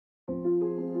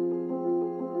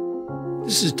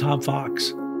This is Tom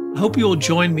Fox. I hope you'll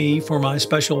join me for my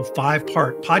special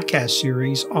 5-part podcast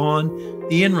series on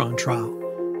the Enron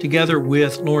trial. Together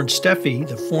with Lauren Steffi,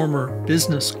 the former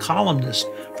business columnist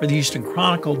for the Houston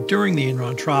Chronicle during the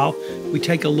Enron trial, we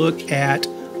take a look at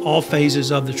all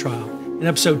phases of the trial. In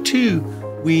episode 2,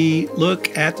 we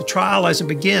look at the trial as it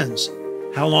begins.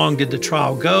 How long did the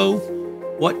trial go?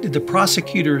 What did the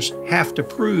prosecutors have to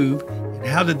prove? And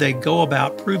how did they go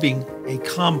about proving a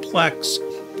complex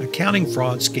accounting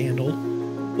fraud scandal?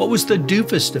 What was the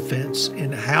doofus defense,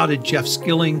 and how did Jeff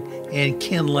Skilling and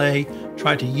Ken Lay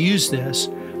try to use this?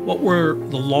 What were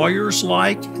the lawyers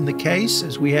like in the case,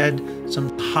 as we had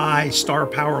some high star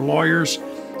power lawyers,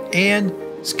 and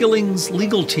Skilling's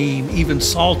legal team even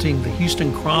salting the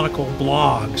Houston Chronicle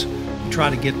blogs to try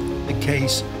to get the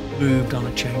case moved on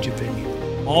a change of venue.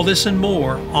 All this and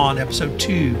more on episode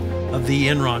 2 of the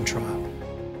Enron trial.